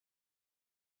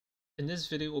In this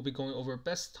video, we'll be going over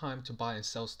best time to buy and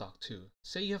sell stock too.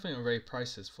 Say you have an array of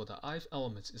prices for the ith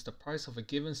elements is the price of a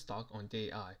given stock on day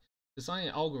I. Design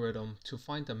an algorithm to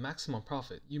find the maximum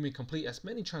profit. You may complete as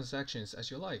many transactions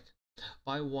as you like.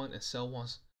 Buy one and sell one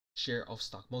share of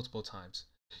stock multiple times.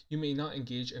 You may not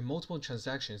engage in multiple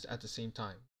transactions at the same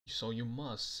time, so you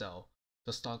must sell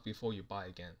the stock before you buy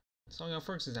again. So in our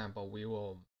first example,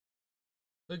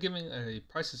 we're giving a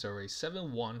prices array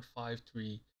 7, 1, 5,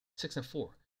 3, 6, and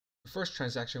 4. The first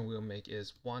transaction we'll make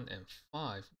is 1 and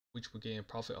 5, which will gain a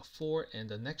profit of 4, and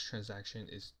the next transaction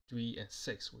is 3 and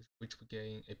 6, which will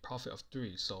gain a profit of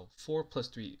 3. So 4 plus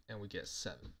 3, and we get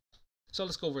 7. So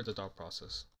let's go over the thought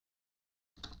process.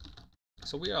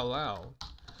 So we are allowed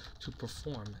to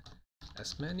perform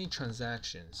as many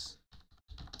transactions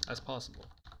as possible,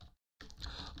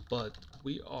 but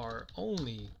we are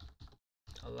only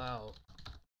allowed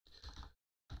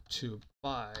to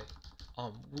buy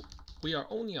we are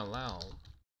only allowed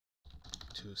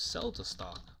to sell the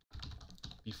stock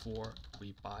before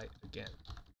we buy again.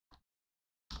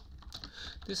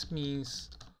 This means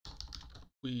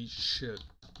we should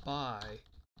buy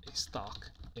a stock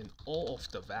in all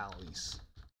of the valleys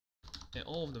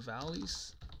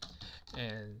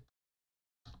and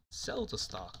sell the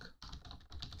stock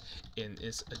in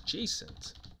its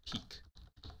adjacent peak.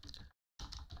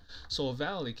 So a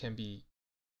valley can be,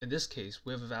 in this case,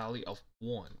 we have a value of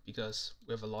 1 because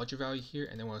we have a larger value here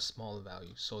and then we have a smaller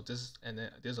value. So this, and then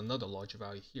there's another larger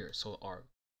value here. So our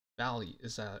valley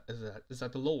is at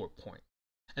the lower point.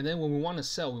 And then when we want to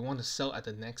sell at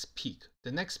the next peak.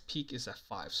 The next peak is at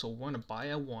 5. So we want to buy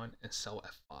at 1 and sell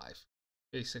at 5.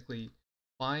 Basically,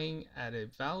 buying at a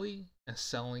valley and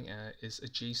selling at its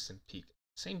adjacent peak.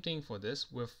 Same thing for this.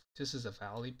 This is a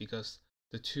valley because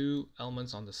the two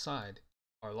elements on the side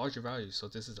are larger values, so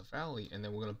this is a valley, and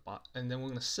then we're gonna buy, and then we're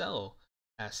gonna sell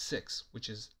at 6, which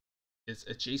is its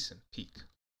adjacent peak.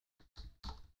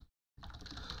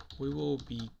 We will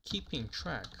be keeping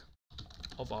track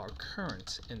of our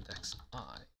current index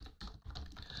I.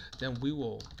 Then we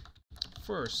will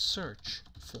first search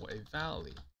for a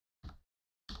valley.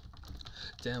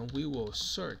 Then we will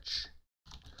search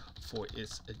for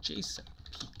its adjacent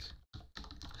peak.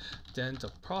 Then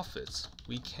the profits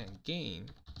we can gain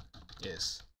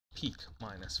is peak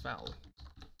minus valley.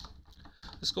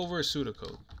 Let's go over a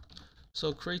pseudocode.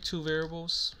 So create two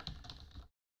variables.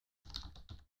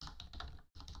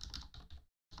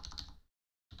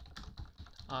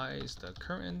 I is the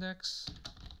current index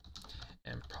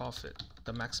and profit,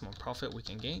 the maximum profit we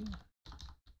can gain.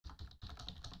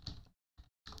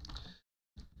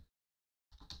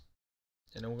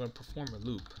 And then we're going to perform a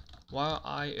loop. While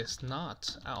I is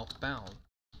not out of bound,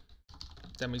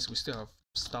 that means we still have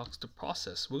stocks to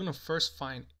process. We're going to first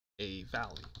find a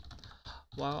valley.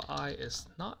 While I is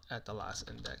not at the last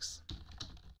index,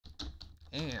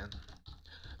 and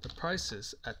the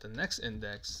prices at the next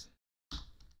index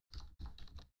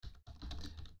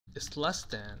is less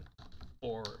than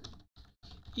or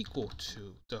equal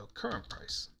to the current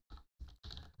price.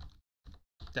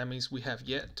 That means we have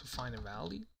yet to find a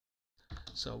valley,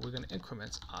 so we're going to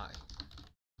increment I.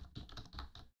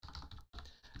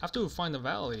 After we find the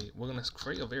valley, we're going to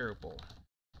create a variable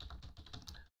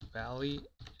valley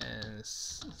and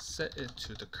set it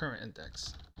to the current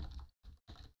index.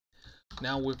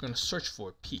 Now we're going to search for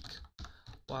a peak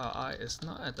while I is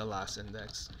not at the last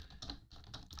index,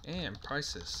 and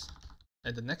prices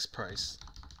and the next price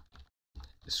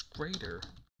is greater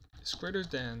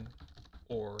than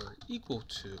or equal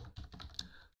to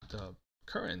the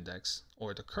current index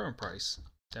or the current price.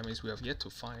 That means we have yet to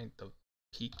find the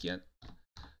peak yet.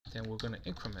 Then we're going to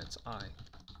increment I.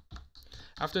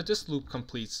 After this loop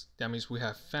completes, that means we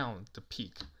have found the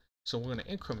peak. So we're going to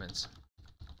increment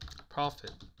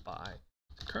profit by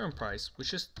the current price,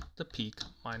 which is the peak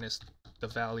minus the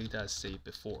valley that I saved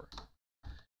before.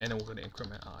 And then we're going to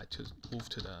increment I to move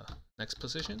to the next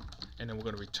position. And then we're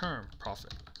going to return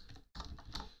profit.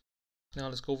 Now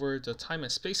let's go over the time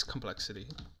and space complexity.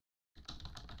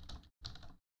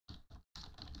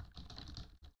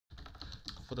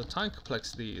 For the time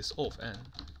complexity is O of n,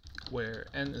 where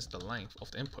n is the length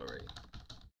of the input array.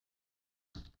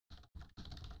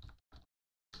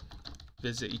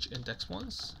 Visit each index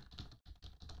once.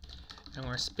 And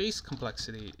our space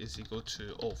complexity is equal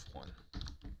to O of 1.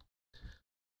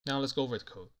 Now let's go over the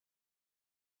code.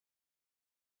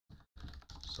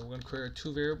 So we're going to create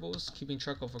two variables, keeping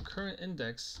track of our current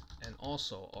index and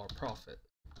also our profit.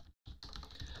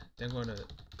 Then we're going to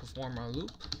perform our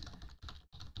loop.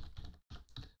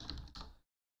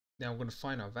 Now we're going to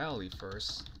find our valley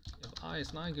first. If I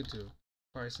is not equal to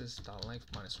prices.length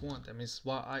minus 1. That means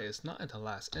while I is not at the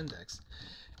last index,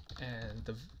 and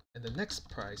the next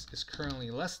price is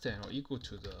currently less than or equal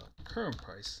to the current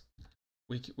price,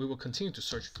 we will continue to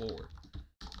search forward,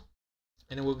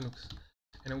 and then we're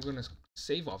gonna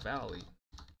save our valley,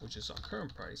 which is our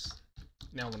current price.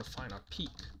 Now I'm gonna find our peak.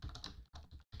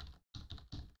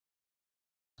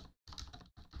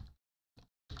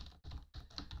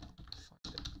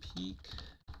 Find the peak.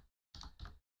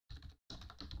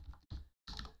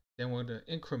 Then we're going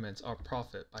to increment our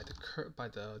profit by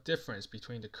the difference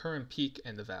between the current peak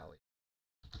and the valley.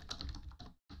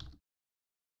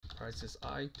 Price is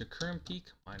I, the current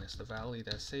peak, minus the valley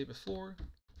that I saved before,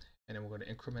 and then we're going to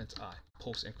increment I,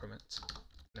 post increment, and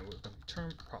then we're going to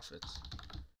return profits.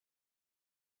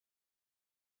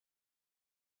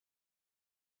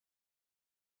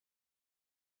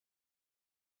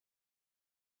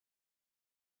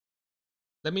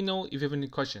 Let me know if you have any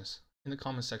questions in the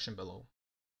comment section below.